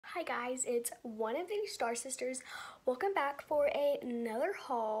Hi guys, it's one of the Star Sisters. Welcome back for another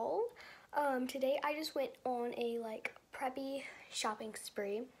haul. Today I just went on a preppy shopping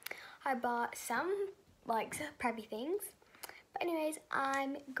spree. I bought some preppy things. But anyways,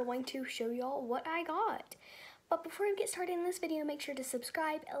 I'm going to show y'all what I got. But before we get started in this video, make sure to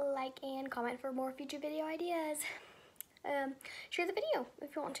subscribe, like, and comment for more future video ideas. Share the video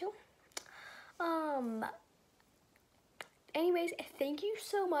if you want to. Anyways, thank you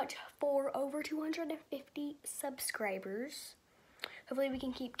so much for over 250 subscribers. Hopefully we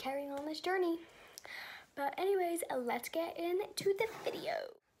can keep carrying on this journey. But anyways, let's get into the video.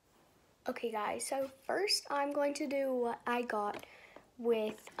 Okay guys, so first I'm going to do what I got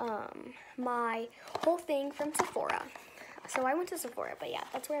with my whole thing from Sephora. So I went to Sephora, but yeah,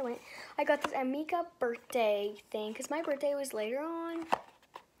 that's where I went. I got this Amika birthday thing because my birthday was later on.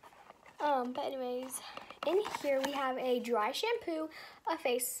 But anyways, in here we have a dry shampoo, a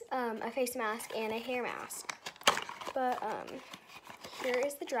face mask, and a hair mask. But here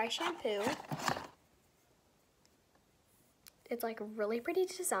is the dry shampoo. It's like a really pretty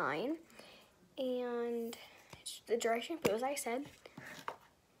design, and the dry shampoo, as I said,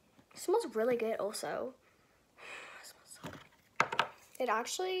 smells really good. Also, it smells so good. It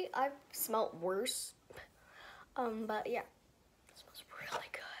actually, I've smelled worse, but yeah, it smells really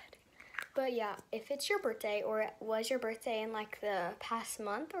good. But yeah, if it's your birthday or it was your birthday in like the past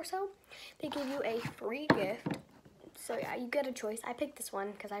month or so, they give you a free gift. So yeah, you get a choice. I picked this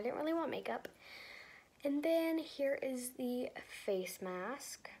one because I didn't really want makeup. And then here is the face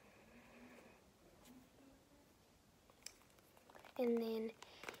mask. And then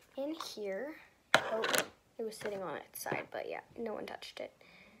in here, oh, it was sitting on its side, but yeah, no one touched it.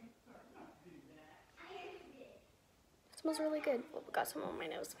 It smells really good. Oh, got some on my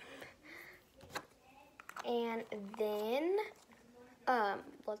nose. And then, sorry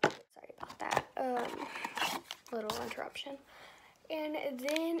about that, little interruption. And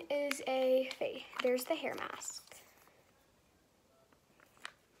then is there's the hair mask.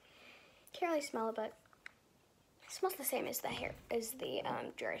 Can't really smell it, but it smells the same as the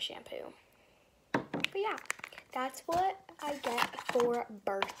dry shampoo. But yeah, that's what I get for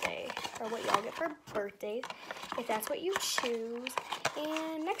birthday, or what y'all get for birthdays, if that's what you choose.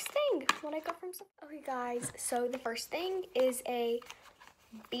 And next thing, what I got from okay guys, so the first thing is a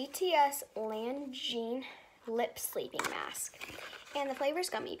BTS Langine lip sleeping mask, and the flavor is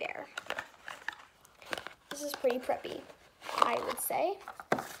gummy bear. This is pretty preppy, I would say.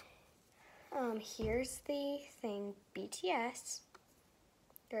 Here's the thing, BTS.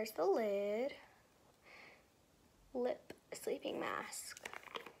 There's the lid. Lip sleeping mask.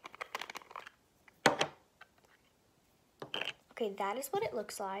 Okay, that is what it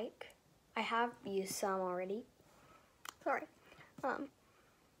looks like. I have used some already. Sorry.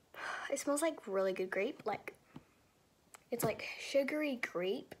 It smells like really good grape. Like, it's like sugary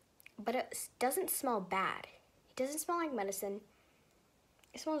grape, but it doesn't smell bad. It doesn't smell like medicine.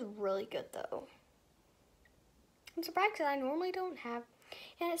 It smells really good though. I'm surprised because I normally don't have.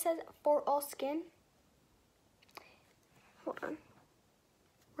 And it says for all skin. Hold on.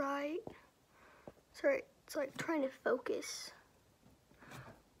 Right. Sorry, it's like trying to focus.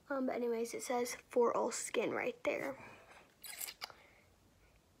 But anyways, it says for all skin right there.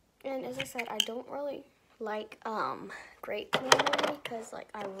 And as I said, I don't really like grape normally because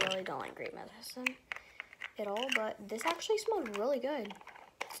I really don't like grape medicine at all. But this actually smelled really good.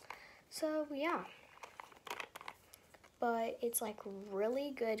 So yeah. But it's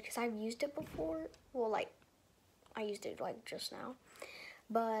really good because I've used it before. Well, I used it just now.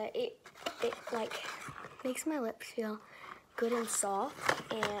 But it makes my lips feel good and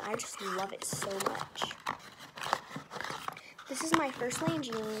soft, and I just love it so much. This is my first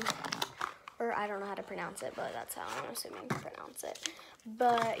Langine, or I don't know how to pronounce it, but that's how I'm assuming to pronounce it.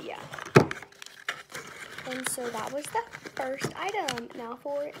 But yeah. And so that was the first item. Now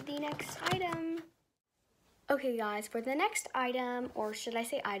for the next item. Okay guys, for the next item, or should I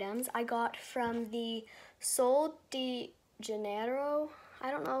say items, I got from the Sol de Janeiro. I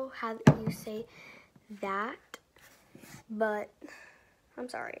don't know how you say that, but I'm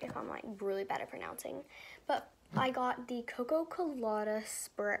sorry if I'm really bad at pronouncing. But I got the Coco Colada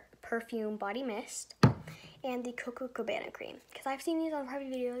perfume body mist and the Coco Cabana cream because I've seen these on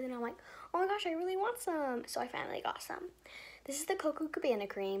private videos and I'm like, oh my gosh, I really want some. So I finally got some. This is the Coco Cabana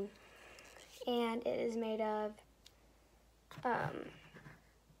cream, and it is made of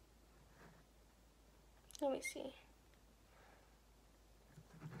let me see,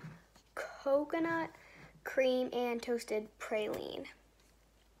 coconut cream and toasted praline.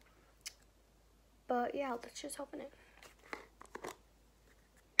 But yeah, let's just open it.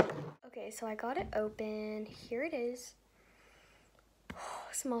 Okay, so I got it open. Here it is. Oh,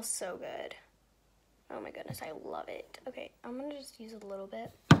 it smells so good. Oh my goodness, I love it. Okay, I'm gonna just use a little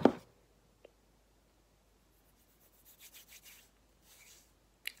bit.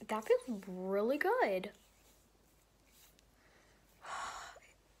 That feels really good.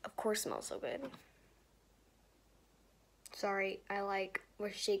 Of course, smells so good. Sorry, I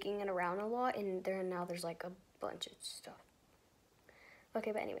was shaking it around a lot, and now there's like a bunch of stuff.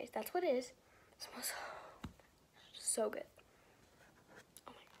 Okay, but anyways, that's what it is. It smells so good.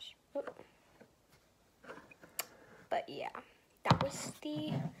 Oh my gosh. Oh. But yeah, that was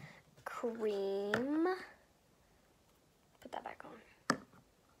the cream. Put that back on.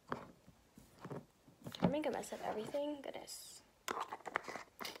 Trying to make a mess of everything. Goodness.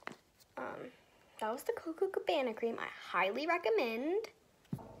 That was the Cocoa Cabana cream. I highly recommend.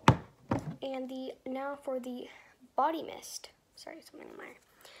 And now for the body mist. Sorry, something in my eye.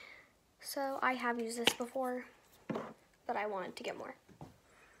 So I have used this before, but I wanted to get more.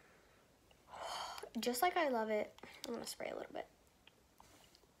 Just like I love it, I'm gonna spray a little bit.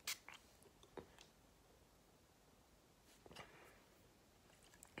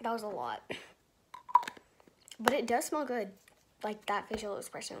 That was a lot. But it does smell good. Like, that facial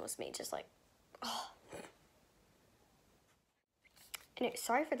expression was made just like, oh. And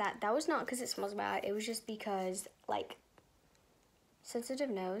sorry for that. That was not because it smells bad. It was just because, like, sensitive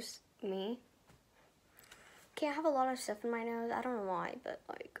nose, me, can't have a lot of stuff in my nose. I don't know why, but,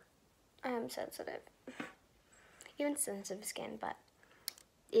 like, I am sensitive. Even sensitive skin, but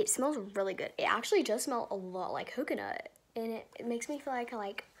it smells really good. It actually does smell a lot like coconut. And it makes me feel like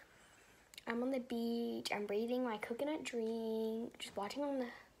I'm on the beach, I'm breathing my coconut drink, just walking on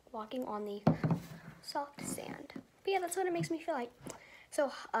the soft sand. But yeah, that's what it makes me feel like.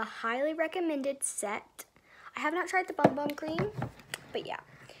 So a highly recommended set. I have not tried the Bum Bum cream, but yeah,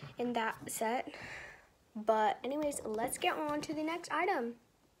 in that set. But anyways, let's get on to the next item.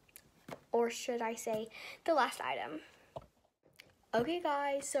 Or should I say the last item. Okay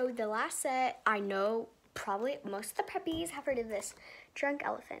guys, so the last set, I know probably most of the preppies have heard of this, Drunk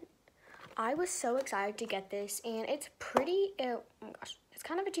Elephant. I was so excited to get this, and it's pretty, oh my gosh, it's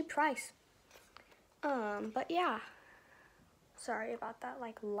kind of a cheap price. But yeah, sorry about that,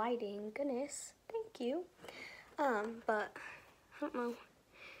 like, lighting, goodness, thank you. But, I don't know if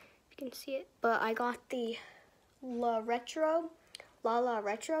you can see it, but I got the Lylah Retro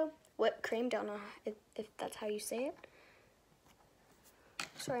whipped cream, don't know if that's how you say it.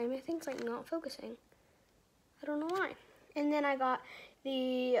 Sorry, my thing's like not focusing. I don't know why. And then I got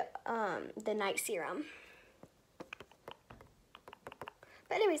the night serum.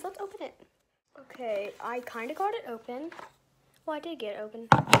 But anyways, let's open it. Okay, I kind of got it open. Well, I did get it open.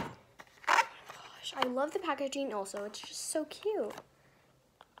 Gosh, I love the packaging also. It's just so cute.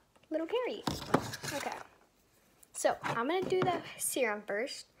 Little Gary. Okay. So, I'm going to do the serum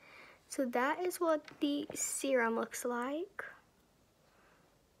first. So, that is what the serum looks like.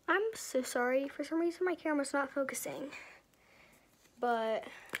 I'm so sorry. For some reason, my camera's not focusing. But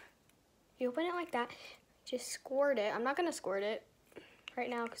you open it like that. Just squirt it. I'm not going to squirt it right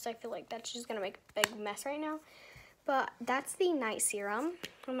now because I feel like that's just going to make a big mess right now. But that's the night serum.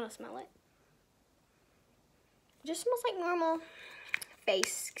 I'm going to smell it. It just smells like normal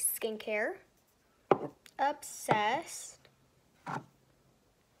face skincare. Obsessed.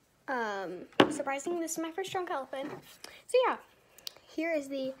 Surprisingly, this is my first Drunk Elephant. So yeah, here is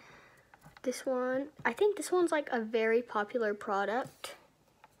this one. I think this one's like a very popular product.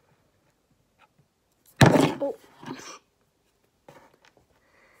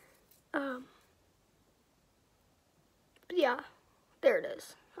 Oh. But yeah, there it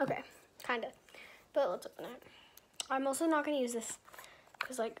is. Okay, kind of. But let's open it. I'm also not going to use this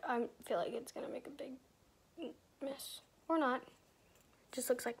because, like, I feel like it's going to make a big mess. Or not. Just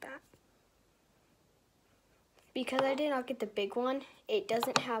looks like that. Because I did not get the big one, it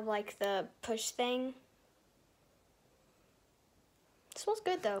doesn't have, like, the push thing. It smells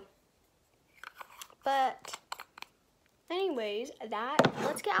good, though. But anyways,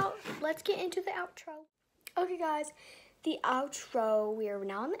 let's get into the outro. Okay, guys, the outro. We are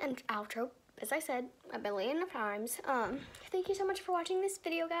now in the outro. As I said a billion of times. Thank you so much for watching this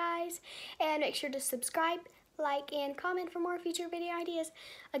video, guys, and make sure to subscribe, like, and comment for more future video ideas.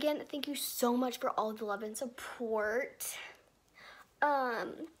 Again, thank you so much for all the love and support.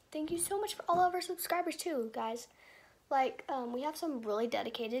 Thank you so much for all of our subscribers too, guys. Like, we have some really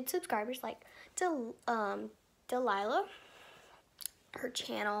dedicated subscribers, like Lylah. Her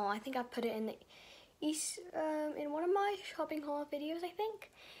channel, I think I put it in the in one of my shopping haul videos, I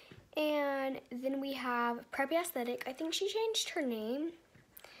think. And then we have Preppy Aesthetic. I think she changed her name,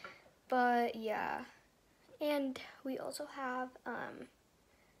 But yeah, and we also have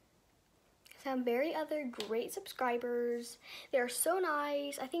some very other great subscribers. They're so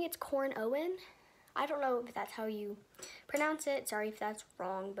nice. I think it's Corn Owen. I don't know if that's how you pronounce it. Sorry if that's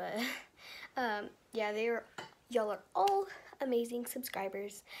wrong, but yeah, y'all are all amazing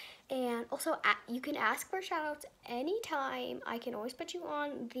subscribers. And also, you can ask for shout-outs anytime. I can always put you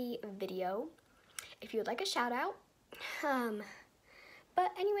on the video if you would like a shout-out.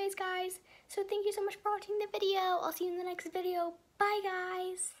 But anyways, guys, so thank you so much for watching the video. I'll see you in the next video. Bye,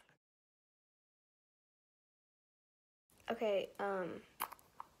 guys. Okay,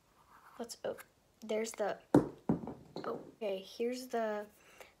 there's the, okay, here's the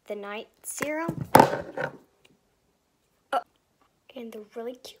night serum. Oh, and the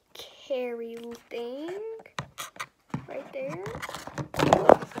really cute carry thing right there.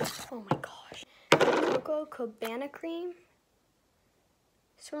 Oh my gosh. Cocoa Cabana cream.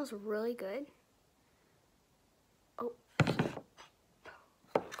 Smells really good. Oh gosh.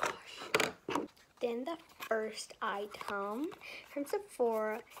 Then the first item from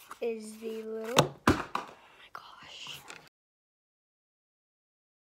Sephora is the little